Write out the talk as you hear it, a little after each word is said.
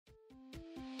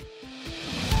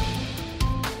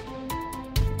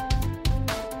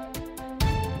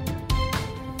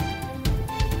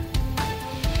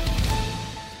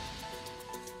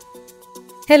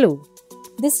Hello,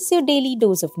 this is your daily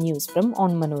dose of news from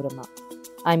Onmanorama.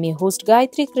 I'm your host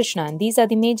Gayatri Krishna and these are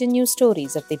the major news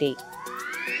stories of the day.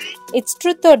 It's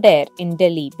truth or dare in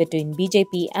Delhi between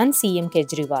BJP and CM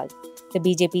Kejriwal. The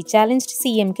BJP challenged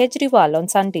CM Kejriwal on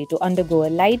Sunday to undergo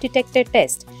a lie detector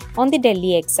test on the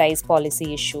Delhi excise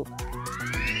policy issue.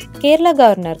 Kerala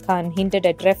Governor Khan hinted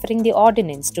at referring the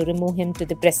ordinance to remove him to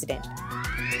the president.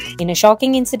 In a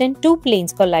shocking incident, two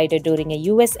planes collided during a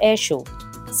US air show.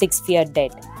 6 feared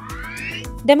dead.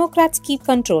 Democrats keep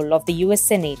control of the US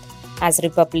Senate as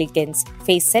Republicans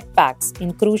face setbacks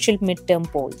in crucial midterm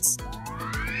polls.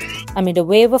 Amid a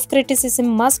wave of criticism,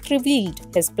 Musk revealed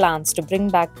his plans to bring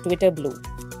back Twitter Blue.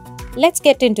 Let's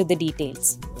get into the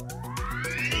details.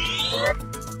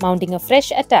 Mounting a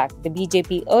fresh attack, the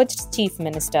BJP urged Chief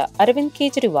Minister Arvind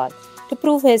Kejriwal to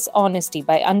prove his honesty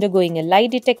by undergoing a lie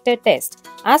detector test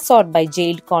as sought by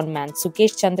jailed conman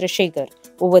Sukesh Chandrasekhar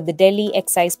over the Delhi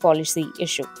excise policy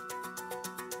issue.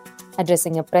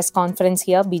 Addressing a press conference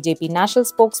here, BJP national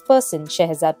spokesperson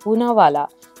Shehzad Poonawalla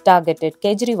targeted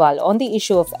Kejriwal on the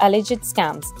issue of alleged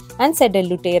scams and said a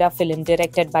Lutera film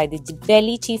directed by the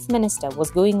Delhi Chief Minister was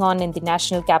going on in the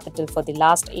national capital for the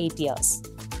last 8 years.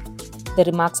 The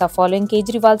remarks are following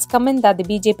Kejriwal's comment that the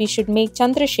BJP should make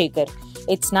Chandrasekhar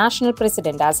its national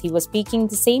president as he was speaking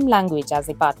the same language as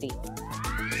the party.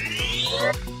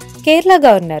 Kerala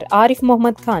Governor Arif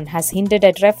Mohammed Khan has hinted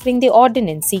at referring the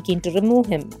ordinance seeking to remove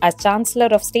him as Chancellor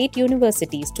of State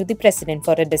Universities to the President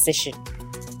for a decision.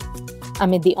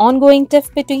 Amid the ongoing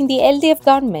tiff between the LDF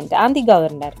government and the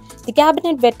Governor, the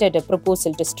Cabinet vetted a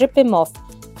proposal to strip him of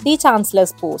the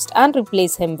Chancellor's post and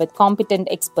replace him with competent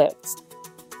experts.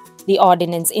 The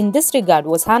ordinance in this regard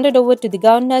was handed over to the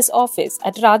Governor's office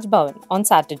at Raj Bhavan on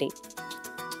Saturday.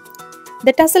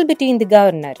 The tussle between the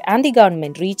Governor and the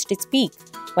government reached its peak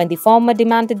when the former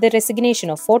demanded the resignation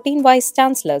of 14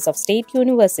 vice-chancellors of state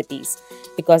universities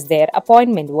because their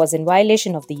appointment was in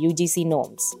violation of the UGC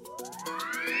norms.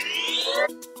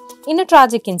 In a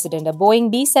tragic incident, a Boeing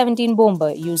B-17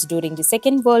 bomber used during the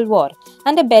Second World War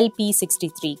and a Bell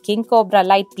P-63 King Cobra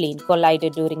light plane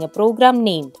collided during a program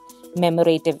named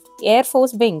Commemorative Air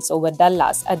Force Wings over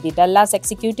Dallas at the Dallas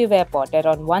Executive Airport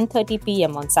around 1:30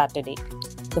 p.m. on Saturday.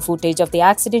 The footage of the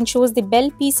accident shows the Bell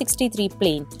P-63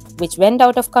 plane, which went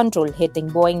out of control, hitting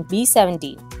Boeing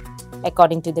B-17.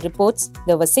 According to the reports,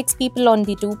 there were 6 people on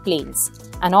the 2 planes,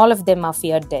 and all of them are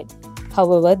feared dead.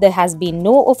 However, there has been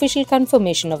no official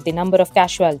confirmation of the number of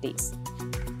casualties.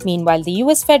 Meanwhile, the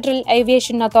US Federal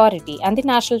Aviation Authority and the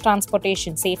National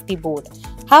Transportation Safety Board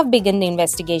have begun the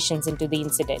investigations into the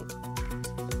incident.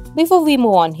 Before we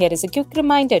move on, here is a quick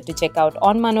reminder to check out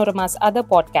Onmanorama's other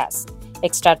podcasts,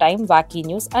 Extra Time, Wacky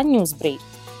News and News Break.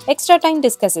 Extra Time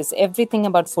discusses everything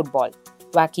about football.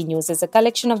 Wacky News is a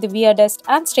collection of the weirdest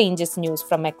and strangest news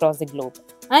from across the globe.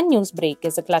 And News Break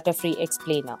is a clutter-free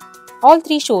explainer. All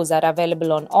 3 shows are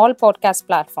available on all podcast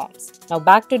platforms. Now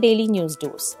back to Daily News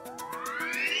Dose.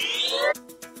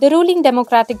 The ruling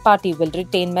Democratic Party will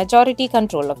retain majority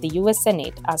control of the US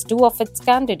Senate as 2 of its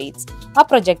candidates are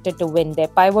projected to win their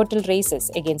pivotal races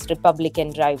against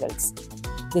Republican rivals.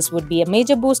 This would be a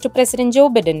major boost to President Joe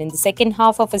Biden in the second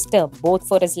half of his term, both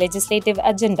for his legislative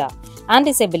agenda and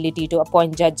his ability to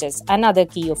appoint judges and other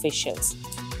key officials.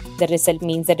 The result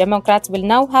means the Democrats will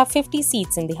now have 50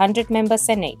 seats in the 100-member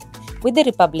Senate, with the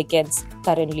Republicans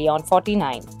currently on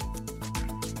 49.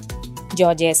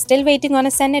 Georgia is still waiting on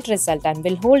a Senate result and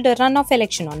will hold a runoff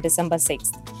election on December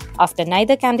 6th, after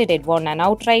neither candidate won an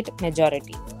outright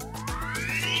majority.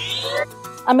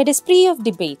 Amid a spree of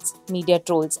debates, media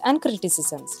trolls and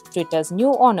criticisms, Twitter's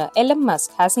new owner Elon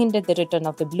Musk has hinted the return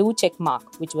of the blue check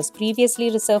mark, which was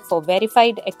previously reserved for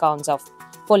verified accounts of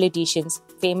politicians,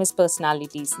 famous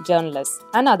personalities, journalists,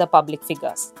 and other public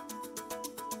figures.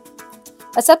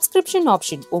 A subscription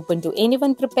option open to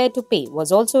anyone prepared to pay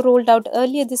was also rolled out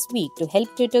earlier this week to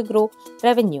help Twitter grow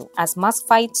revenue as Musk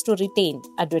fights to retain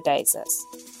advertisers.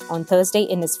 On Thursday,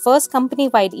 in his first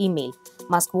company-wide email,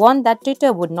 Musk warned that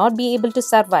Twitter would not be able to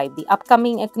survive the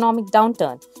upcoming economic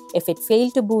downturn if it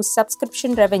failed to boost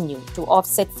subscription revenue to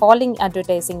offset falling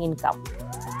advertising income.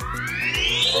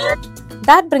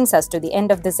 That brings us to the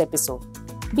end of this episode.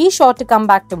 Be sure to come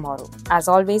back tomorrow. As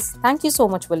always, thank you so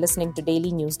much for listening to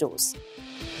Daily News Dose.